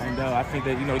 and I think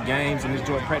that, the games and this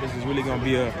joint practice is really going to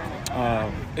be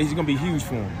it's going to be huge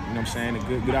for him. You know what I'm saying?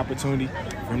 A good opportunity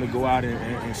for him to go out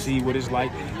and see what it's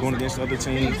like going against other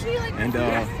teams, and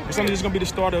it's something that's going to be the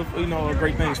start of,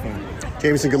 great things for him.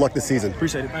 Jamison, good luck this season.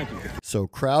 Appreciate it. Thank you. So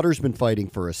Crowder's been fighting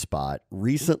for a spot.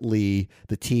 Recently,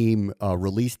 the team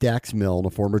released Dax Milne,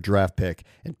 a former draft pick,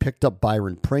 and picked up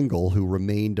Byron Pringle, who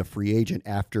remained a free agent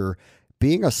after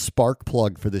being a spark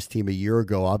plug for this team a year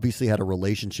ago. Obviously had a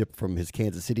relationship from his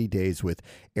Kansas City days with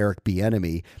Eric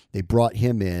Bieniemy. They brought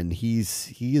him in. He is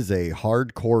a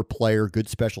hardcore player, good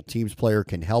special teams player,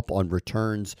 can help on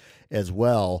returns as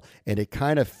well. And it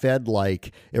kind of felt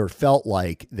like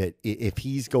that if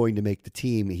he's going to make the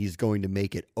team, he's going to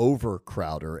make it over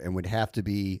Crowder and would have to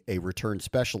be a return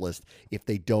specialist if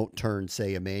they don't turn,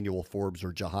 say, Emmanuel Forbes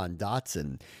or Jahan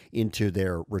Dotson into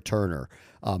their returner.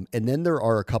 And then there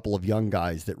are a couple of young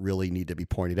guys that really need to be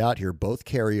pointed out here, both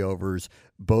carryovers,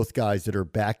 both guys that are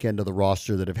back end of the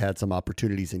roster that have had some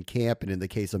opportunities in camp, and in the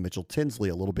case of Mitchell Tinsley,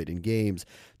 a little bit in games.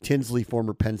 Tinsley,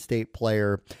 former Penn State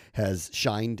player, has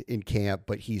shined in camp,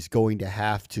 but he's going to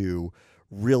have to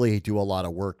really do a lot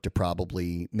of work to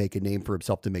probably make a name for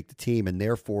himself to make the team, and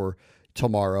therefore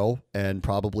tomorrow and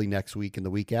probably next week and the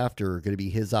week after are going to be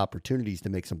his opportunities to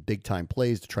make some big-time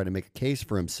plays to try to make a case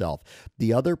for himself.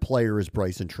 The other player is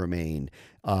Bryson Tremaine.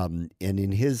 And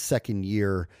in his second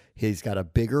year, he's got a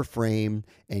bigger frame,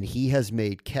 and he has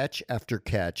made catch after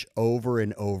catch over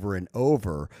and over and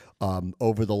over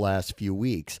the last few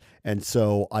weeks. And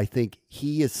so I think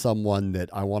he is someone that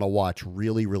I want to watch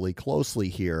really, really closely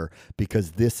here,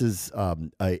 because this is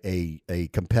a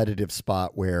competitive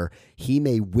spot where he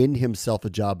may win himself a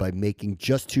job by making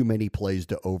just too many plays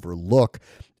to overlook.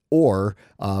 Or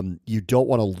you don't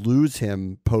want to lose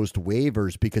him post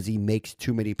waivers because he makes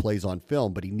too many plays on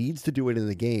film, but he needs to do it in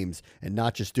the games and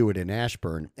not just do it in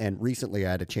Ashburn. And recently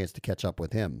I had a chance to catch up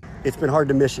with him. It's been hard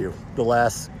to miss you the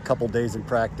last couple days in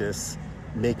practice,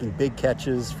 making big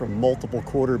catches from multiple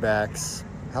quarterbacks.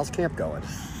 How's camp going?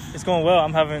 It's going well.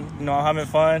 I'm having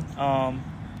fun.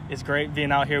 It's great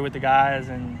being out here with the guys,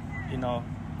 and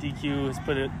DQ has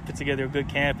put together a good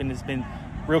camp, and it's been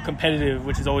real competitive,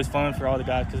 which is always fun for all the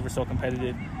guys because we're so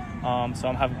competitive. So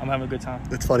I'm having a good time.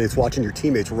 It's funny. It's watching your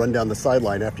teammates run down the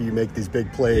sideline after you make these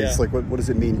big plays. Yeah. Like, what does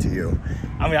it mean to you?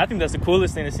 I mean, I think that's the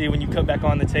coolest thing to see when you cut back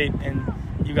on the tape and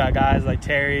you got guys like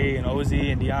Terry and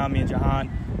Ozzy and Diami and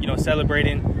Jahan,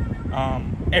 celebrating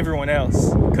everyone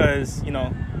else, because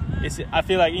I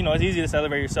feel like it's easy to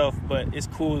celebrate yourself, but it's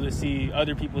cool to see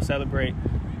other people celebrate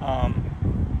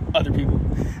other people.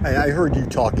 I heard you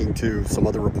talking to some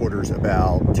other reporters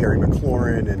about Terry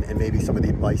McLaurin and maybe some of the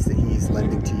advice that he's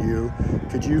lending to you.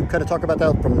 Could you kind of talk about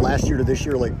that from last year to this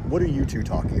year? Like, what are you two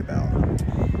talking about?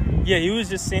 Yeah, he was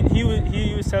just saying,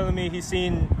 he was telling me he's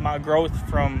seen my growth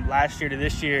from last year to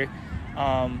this year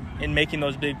in making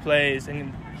those big plays,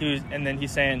 and then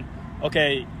he's saying,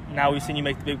 okay, now we've seen you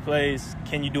make the big plays.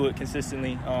 Can you do it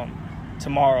consistently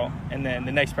tomorrow, and then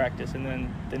the next practice, and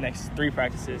then the next 3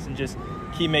 practices, and just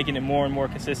keep making it more and more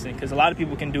consistent? Because a lot of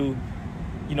people can do,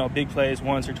 big plays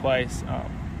once or twice,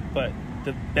 but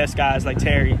the best guys like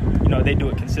Terry, they do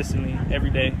it consistently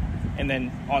every day, and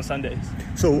then on Sundays.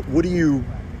 So what do you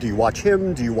watch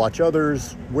him? Do you watch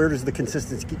others? Where does the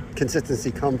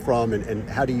consistency come from, and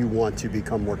how do you want to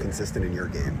become more consistent in your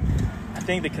game? I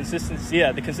think the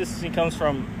consistency comes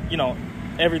from,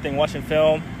 everything, watching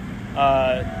film,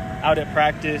 out at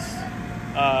practice,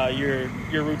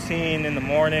 your routine in the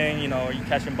morning, are you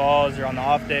catching balls, or on the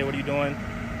off day, what are you doing?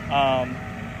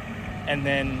 And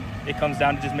then it comes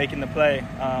down to just making the play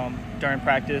during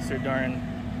practice or during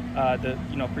the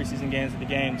preseason games of the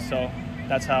game. So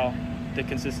that's how the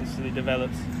consistency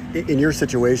develops. In your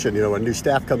situation, a new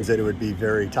staff comes in, it would be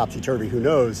very topsy-turvy, who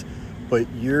knows? But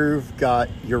you've got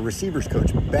your receivers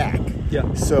coach back.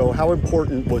 Yeah. So how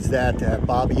important was that to have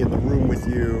Bobby in the room with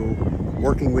you,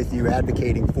 working with you,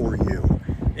 advocating for you?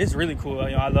 It's really cool.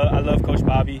 I love Coach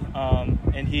Bobby,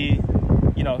 and he,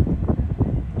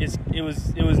 it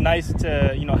was nice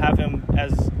to have him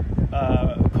as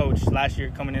a coach last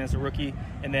year, coming in as a rookie,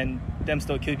 and then them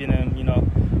still keeping him.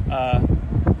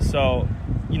 So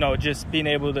just being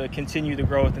able to continue the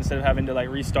growth instead of having to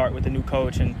restart with a new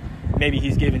coach, and maybe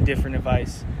he's giving different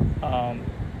advice.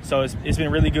 So it's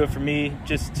been really good for me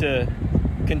just to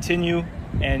continue.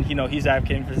 And, he's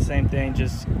advocating for the same thing,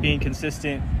 just being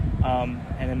consistent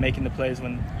and then making the plays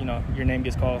when, your name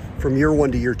gets called. From year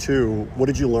 1 to year 2, what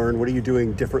did you learn? What are you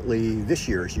doing differently this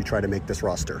year as you try to make this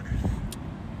roster?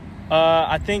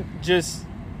 I think just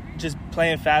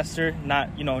playing faster,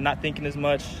 not thinking as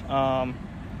much,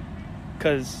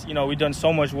 because, we've done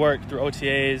so much work through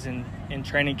OTAs and in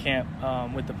training camp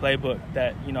with the playbook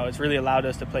that, it's really allowed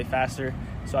us to play faster.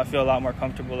 So I feel a lot more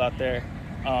comfortable out there.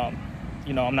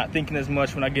 I'm not thinking as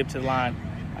much when I get to the line.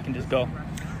 I can just go.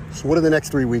 So what do the next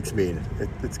 3 weeks mean?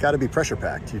 It's got to be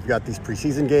pressure-packed. You've got these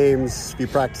preseason games, a few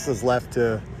practices left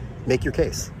to make your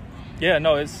case. Yeah,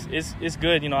 no, it's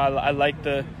good. I like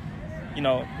the,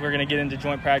 we're going to get into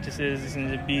joint practices. It's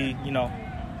going to be,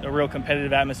 a real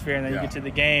competitive atmosphere, and then you get to the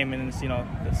game, and it's,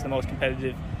 it's the most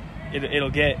competitive it'll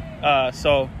get.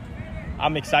 So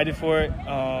I'm excited for it.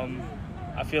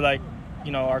 I feel like,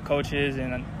 our coaches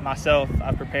and myself,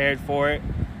 I've prepared for it.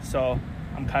 So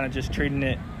I'm kind of just treating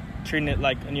it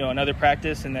like, another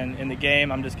practice, and then in the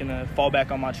game, I'm just going to fall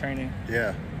back on my training.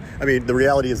 Yeah. I mean, the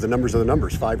reality is the numbers are the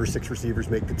numbers. 5 or 6 receivers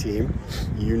make the team.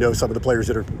 Some of the players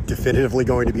that are definitively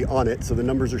going to be on it, so the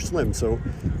numbers are slim. So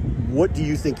what do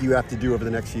you think you have to do over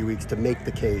the next few weeks to make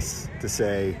the case to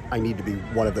say, I need to be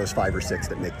one of those 5 or 6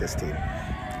 that make this team?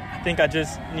 I think I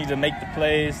just need to make the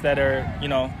plays that are,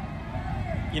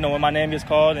 when my name gets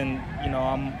called and,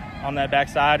 I'm on that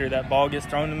backside or that ball gets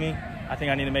thrown to me, I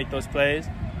think I need to make those plays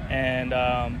and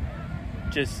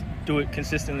just do it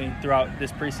consistently throughout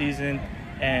this preseason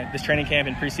and this training camp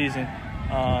and preseason,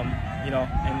 and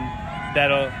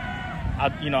that'll,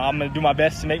 I'm going to do my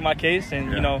best to make my case,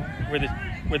 and,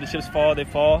 where the chips fall, they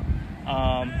fall,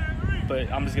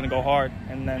 but I'm just going to go hard,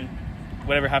 and then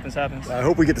whatever happens, happens. I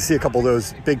hope we get to see a couple of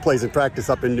those big plays in practice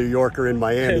up in New York or in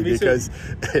Miami because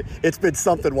it's been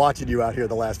something watching you out here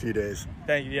the last few days.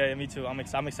 Thank you. Yeah, me too. I'm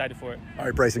excited for it. All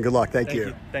right, Bryson, good luck. Thank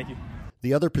you. Thank you.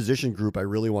 The other position group I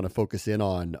really want to focus in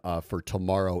on for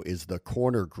tomorrow is the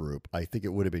corner group. I think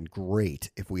it would have been great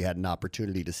if we had an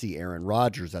opportunity to see Aaron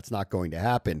Rodgers. That's not going to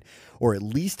happen, or at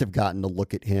least have gotten to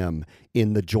look at him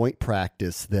in the joint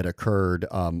practice that occurred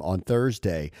on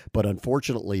Thursday. But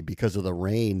unfortunately, because of the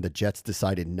rain, the Jets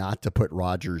decided not to put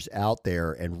Rodgers out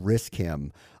there and risk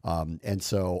him. And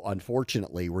so,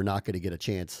 unfortunately, we're not going to get a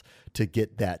chance to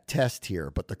get that test here.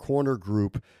 But the corner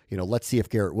group, let's see if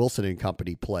Garrett Wilson and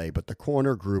company play. But the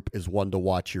corner group is one to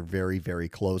watch here very, very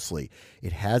closely.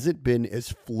 It hasn't been as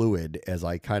fluid as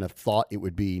I kind of thought it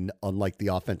would be, unlike the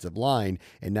offensive line.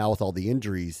 And now with all the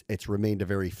injuries, it's remained a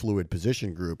very fluid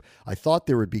position group. I thought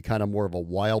there would be kind of more of a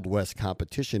Wild West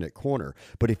competition at corner.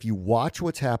 But if you watch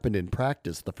what's happened in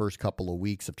practice the first couple of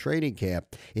weeks of training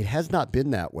camp, it has not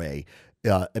been that way.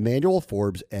 Emmanuel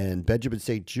Forbes and Benjamin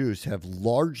St. Juste have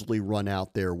largely run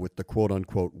out there with the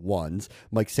quote-unquote ones.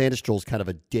 Mike Sandistril's kind of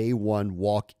a day one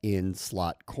walk-in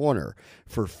slot corner.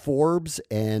 For Forbes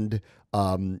and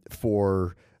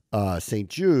for St.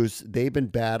 Juste, they've been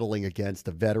battling against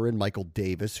a veteran, Michael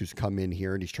Davis, who's come in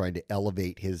here and he's trying to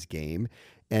elevate his game.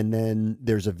 And then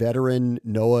there's a veteran,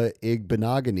 Noah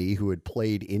Igbenogany, who had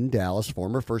played in Dallas,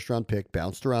 former first-round pick,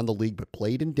 bounced around the league, but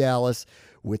played in Dallas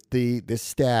with this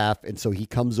staff. And so he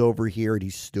comes over here and he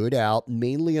stood out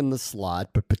mainly in the slot,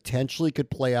 but potentially could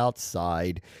play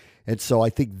outside. And so I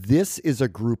think this is a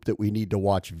group that we need to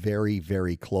watch very,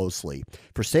 very closely.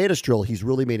 For Sandistral, he's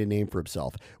really made a name for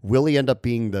himself. Will he end up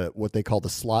being what they call the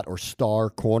slot or star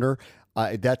corner?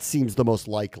 That seems the most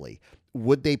likely.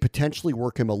 Would they potentially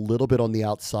work him a little bit on the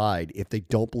outside if they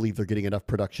don't believe they're getting enough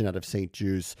production out of St.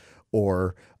 Juste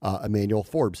or Emmanuel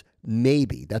Forbes?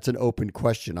 Maybe. That's an open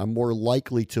question. I'm more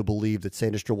likely to believe that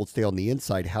Sandistral will stay on the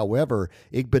inside. However,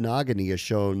 Igbenogany has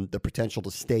shown the potential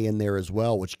to stay in there as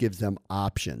well, which gives them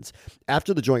options.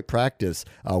 After the joint practice,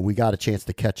 we got a chance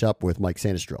to catch up with Mike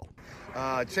Sandistral.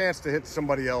 Chance to hit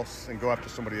somebody else and go after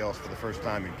somebody else for the first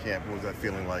time in camp. What was that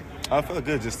feeling like? I felt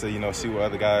good just to, see what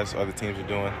other teams are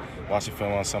doing, watching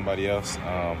film on somebody else,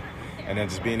 and then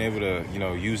just being able to,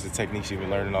 use the techniques you've been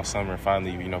learning all summer and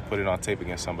finally, put it on tape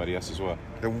against somebody else as well.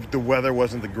 The weather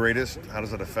wasn't the greatest. How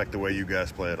does that affect the way you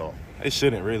guys play at all? It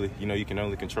shouldn't really. You can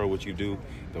only control what you do.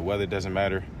 The weather doesn't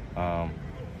matter.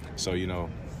 So,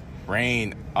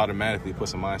 rain automatically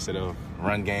puts a mindset of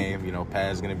run game,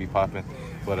 pads going to be popping.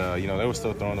 But, they were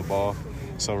still throwing the ball.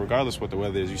 So regardless what the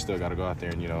weather is, you still got to go out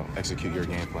there and, execute your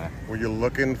game plan. Were you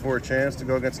looking for a chance to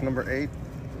go against number 8?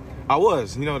 I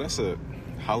was. That's a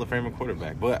Hall of Famer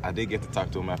quarterback. But I did get to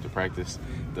talk to him after practice.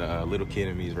 The little kid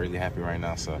in me is really happy right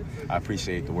now. So I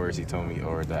appreciate the words he told me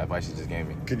or the advice he just gave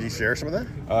me. Could you share some of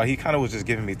that? He kind of was just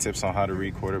giving me tips on how to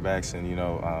read quarterbacks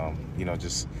and,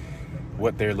 just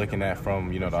what they're looking at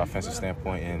from, the offensive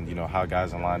standpoint and, how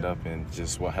guys are lined up and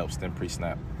just what helps them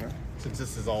pre-snap. Yeah. Since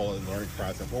this is all a learning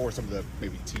process, what were some of the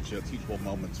maybe teachable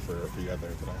moments for you out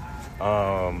there today?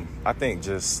 I think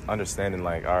just understanding, all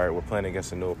right, we're playing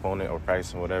against a new opponent or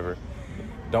practicing whatever.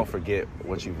 Don't forget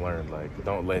what you've learned.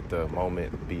 Don't let the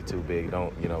moment be too big.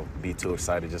 Don't, be too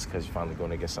excited just because you're finally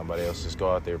going against somebody else. Just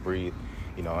go out there, breathe,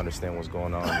 understand what's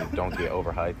going on. And don't get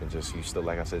overhyped and just, you still,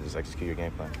 like I said, just execute your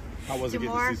game plan. How was it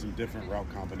getting to see some different route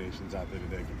combinations out there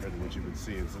today compared to what you've been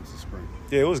seeing since the spring?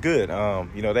 Yeah, it was good.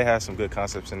 They had some good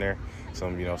concepts in there,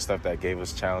 some, stuff that gave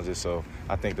us challenges. So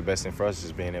I think the best thing for us is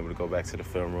just being able to go back to the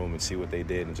film room and see what they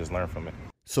did and just learn from it.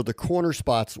 So the corner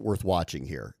spot's worth watching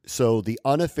here. So the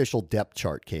unofficial depth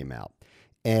chart came out,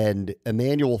 and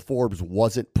Emmanuel Forbes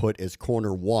wasn't put as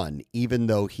corner 1, even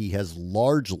though he has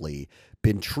largely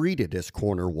been treated as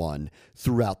corner 1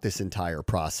 throughout this entire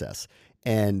process.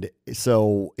 And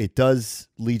so it does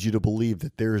lead you to believe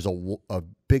that there's a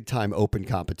big-time open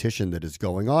competition that is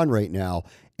going on right now,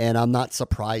 and I'm not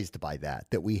surprised by that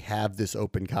we have this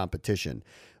open competition.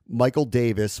 Michael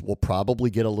Davis will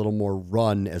probably get a little more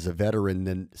run as a veteran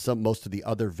than most of the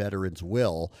other veterans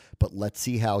will, but let's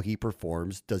see how he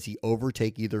performs. Does he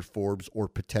overtake either Forbes or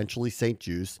potentially St.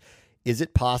 Juste? Is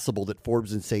it possible that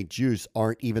Forbes and St. Juste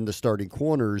aren't even the starting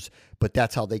corners, but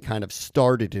that's how they kind of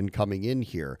started in coming in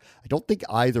here? I don't think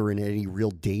either are in any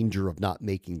real danger of not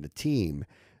making the team,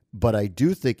 but I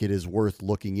do think it is worth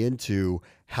looking into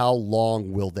how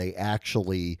long will they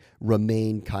actually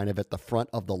remain kind of at the front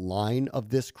of the line of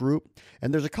this group?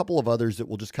 And there's a couple of others that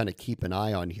we'll just kind of keep an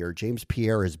eye on here. James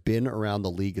Pierre has been around the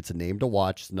league. It's a name to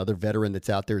watch. It's another veteran that's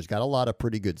out there. He's got a lot of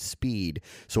pretty good speed.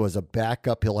 So as a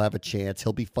backup, he'll have a chance.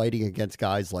 He'll be fighting against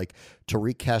guys like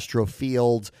Tariq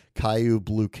Castro-Fields, Caillou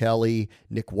Blue-Kelly,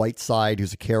 Nick Whiteside,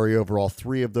 who's a carryover. All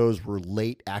three of those were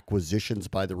late acquisitions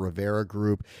by the Rivera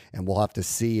group, and we'll have to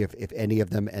see if any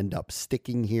of them end up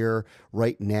sticking here.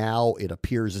 Right now, it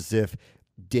appears as if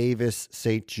Davis,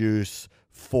 St. Juste,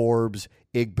 Forbes,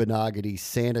 Igbenogany,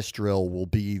 Sanistril will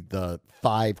be the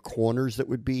 5 corners that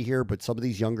would be here, but some of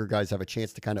these younger guys have a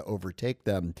chance to kind of overtake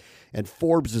them. And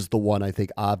Forbes is the one, I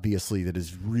think, obviously, that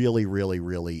is really, really,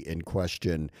 really in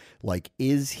question. Like,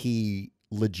 is he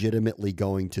legitimately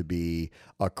going to be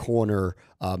a corner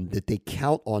that they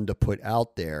count on to put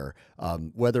out there,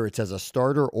 whether it's as a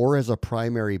starter or as a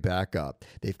primary backup?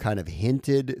 They've kind of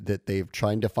hinted that they've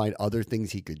tried to find other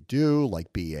things he could do,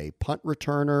 like be a punt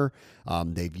returner.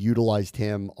 They've utilized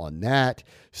him on that.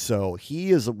 So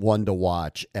he is one to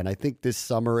watch. And I think this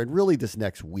summer and really this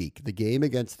next week, the game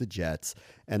against the Jets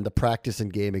and the practice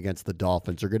and game against the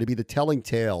Dolphins are going to be the telling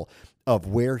tale of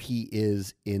where he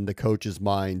is in the coaches'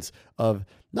 minds of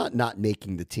not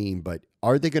making the team, but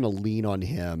are they going to lean on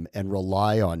him and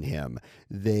rely on him?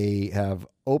 They have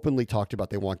openly talked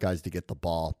about they want guys to get the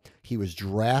ball. He was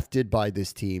drafted by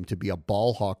this team to be a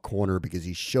ball hawk corner because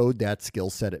he showed that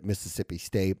skill set at Mississippi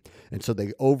State. And so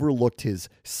they overlooked his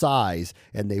size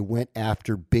and they went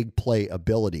after big play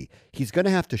ability. He's going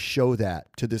to have to show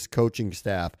that to this coaching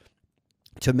staff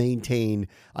to maintain,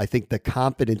 I think, the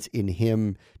confidence in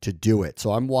him to do it.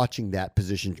 So I'm watching that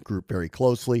position group very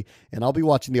closely, and I'll be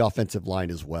watching the offensive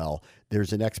line as well.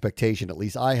 There's an expectation, at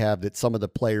least I have, that some of the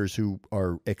players who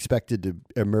are expected to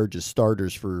emerge as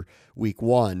starters for week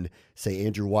 1, say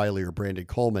Andrew Wiley or Brandon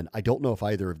Coleman, I don't know if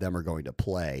either of them are going to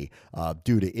play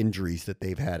due to injuries that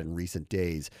they've had in recent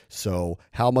days. So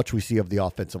how much we see of the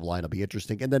offensive line will be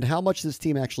interesting. And then how much this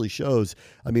team actually shows.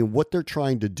 I mean, what they're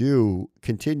trying to do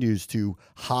continues to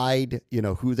hide,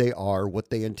 who they are, what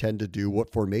they intend to do, what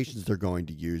formations they're going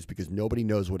to use, because nobody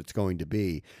knows what it's going to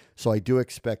be. So I do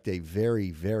expect a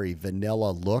very, very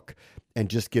vanilla look and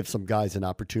just give some guys an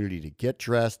opportunity to get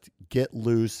dressed, get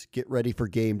loose, get ready for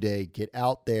game day, get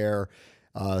out there,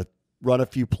 run a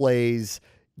few plays,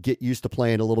 get used to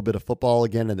playing a little bit of football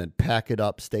again, and then pack it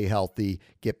up, stay healthy,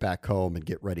 get back home, and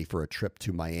get ready for a trip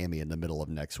to Miami in the middle of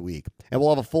next week. And we'll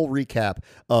have a full recap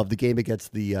of the game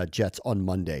against the Jets on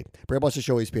Monday. Bram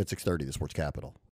Show, ESPN 630, the Sports Capital.